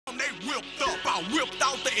they whipped up, I whipped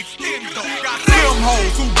out the extender. Got them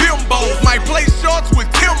hoes who bimbos, might play shorts with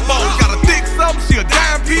Timbos. Got a thick sub, she a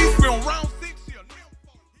dime piece, we on round 6, she a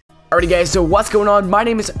nympho. Alrighty guys, so what's going on? My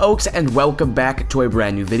name is Oaks and welcome back to a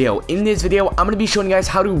brand new video. In this video, I'm going to be showing you guys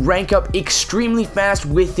how to rank up extremely fast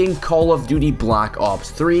within Call of Duty Black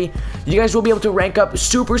Ops 3. You guys will be able to rank up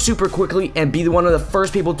super quickly and be one of the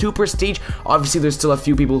first people to prestige. Obviously, there's still a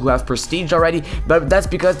few people who have prestiged already, but that's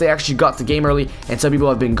because they actually got the game early and some people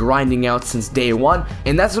have been grinding out since day one.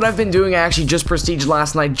 And that's what I've been doing. I actually just prestiged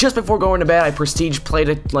last night, just before going to bed. I prestiged, played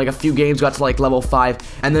it like a few games, got to like level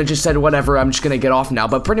 5, and then just said whatever, I'm just going to get off now.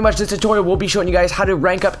 But pretty much this tutorial will be showing you guys how to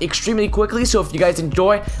rank up extremely quickly. So if you guys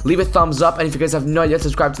enjoy, leave a thumbs up, and if you guys have not yet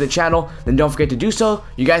subscribed to the channel, then don't forget to do so.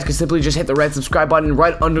 You guys can simply just hit the red subscribe button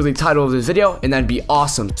right under the title of this video, and that'd be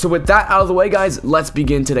awesome. So with that out of the way guys, let's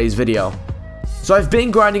begin today's video. So I've been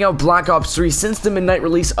grinding out Black Ops 3 since the midnight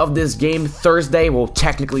release of this game Thursday, well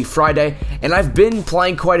technically Friday, and I've been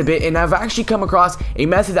playing quite a bit, and I've actually come across a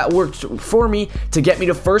method that worked for me to get me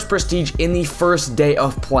to first prestige in the first day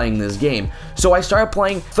of playing this game. So I started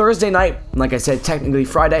playing Thursday night, like I said technically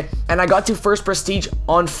Friday, and I got to first prestige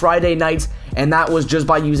on Friday nights, and that was just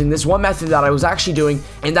by using this one method that I was actually doing,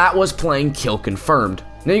 and that was playing Kill Confirmed.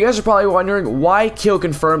 Now you guys are probably wondering why Kill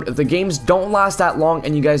Confirmed if the games don't last that long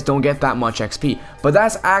and you guys don't get that much XP, but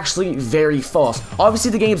that's actually very false.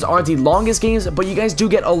 Obviously the games aren't the longest games, but you guys do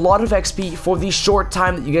get a lot of XP for the short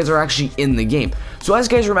time that you guys are actually in the game. So as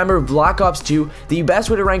you guys remember, Black Ops 2, the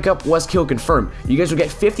best way to rank up was Kill Confirmed. You guys would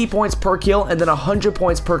get 50 points per kill and then 100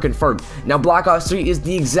 points per confirmed. Now Black Ops 3 is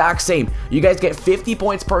the exact same. You guys get 50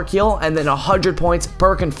 points per kill and then 100 points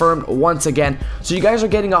per confirmed once again. So you guys are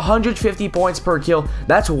getting 150 points per kill.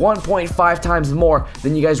 That's 1.5 times more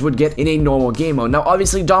than you guys would get in a normal game mode. Now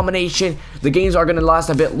obviously domination, the games are going to last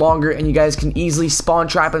a bit longer and you guys can easily spawn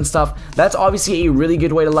trap and stuff. That's obviously a really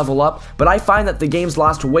good way to level up, but I find that the games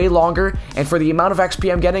last way longer, and for the amount of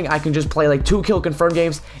XP I'm getting, I can just play like 2 Kill Confirmed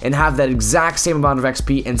games and have that exact same amount of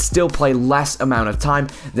XP and still play less amount of time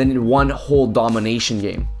than in one whole domination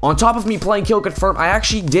game. On top of me playing Kill Confirmed, I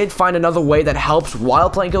actually did find another way that helps while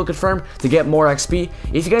playing Kill Confirmed to get more XP.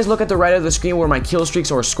 If you guys look at the right of the screen where my kill streaks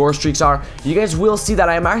or score streaks are, you guys will see that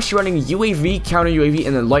I am actually running UAV, counter UAV,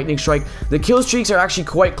 and then lightning strike. The kill streaks are actually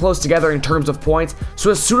quite close together in terms of points, so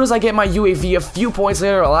as soon as I get my UAV, a few points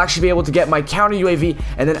later I'll actually be able to get my counter UAV,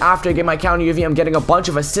 and then after I get my counter UAV I'm getting a bunch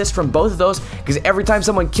of assists from both of those, because every time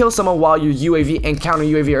someone kills someone while your UAV and counter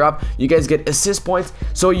UAV are up, you guys get assist points.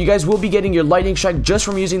 So you guys will be getting your lightning strike just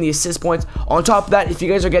from using the assist points. On top of that, if you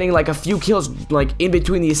guys are getting like a few kills like in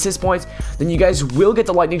between the assist points, then you guys will get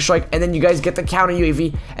the lightning strike, and then you guys get the counter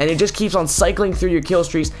UAV, and it just keeps on cycling through your kill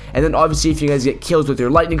streaks. And then obviously if you guys get kills with your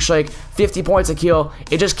lightning strike, 50 points a kill,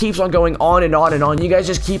 it just keeps on going on and on and on. You guys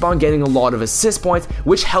just keep on getting a lot of assist points,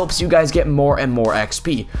 which helps you guys get more and more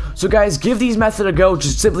XP. So guys, give these methods a go.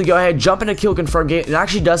 Just simply go ahead, jump in a Kill Confirmed game. It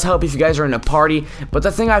actually does help if you guys are in a party, but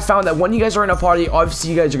the thing I found that when you guys are in a party, obviously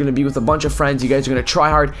you guys are going to be with a bunch of friends, you guys are going to try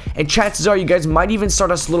hard, and chances are you guys might even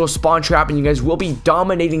start a little spawn trap and you guys will be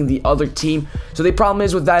dominating the other team. So the problem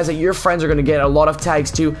is with that is that your friends are going to get a lot of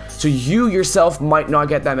tags too, so you yourself might not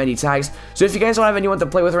get that many tags. So if you guys don't have anyone to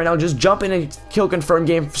play with right now, just jump in a Kill Confirmed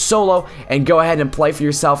game solo and go ahead and play for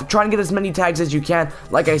yourself. Try and get as many tags as you can.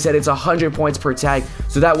 Like I said, it's 100 points per tag,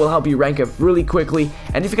 so that will help you rank up really quickly.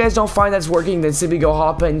 And if you guys don't find that's working, then simply go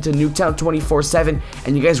hop into Nuketown 24/7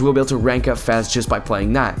 and you guys will be able to rank up fast just by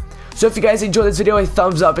playing that. So if you guys enjoyed this video, a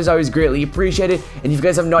thumbs up is always greatly appreciated, and if you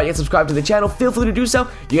guys have not yet subscribed to the channel, feel free to do so.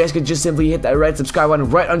 You guys could just simply hit that red subscribe button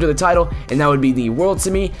right under the title, and that would be the world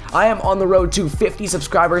to me. I am on the road to 50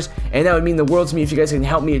 subscribers, and that would mean the world to me if you guys can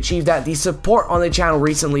help me achieve that. The support on the channel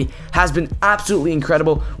recently has been absolutely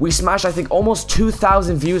incredible. We smashed, I think, almost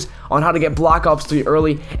 2,000 views on how to get Black Ops 3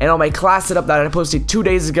 early, and on my class setup that I posted 2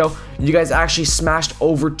 days ago, you guys actually smashed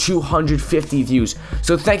over 250 views.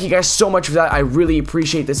 So thank you guys so much for that. I really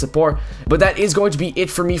appreciate the support. But that is going to be it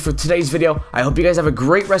for me for today's video. I hope you guys have a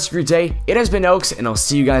great rest of your day. It has been Oaks, and I'll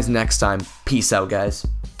see you guys next time. Peace out, guys.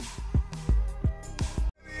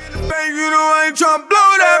 Baby, you know I ain't tryna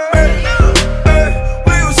blow that.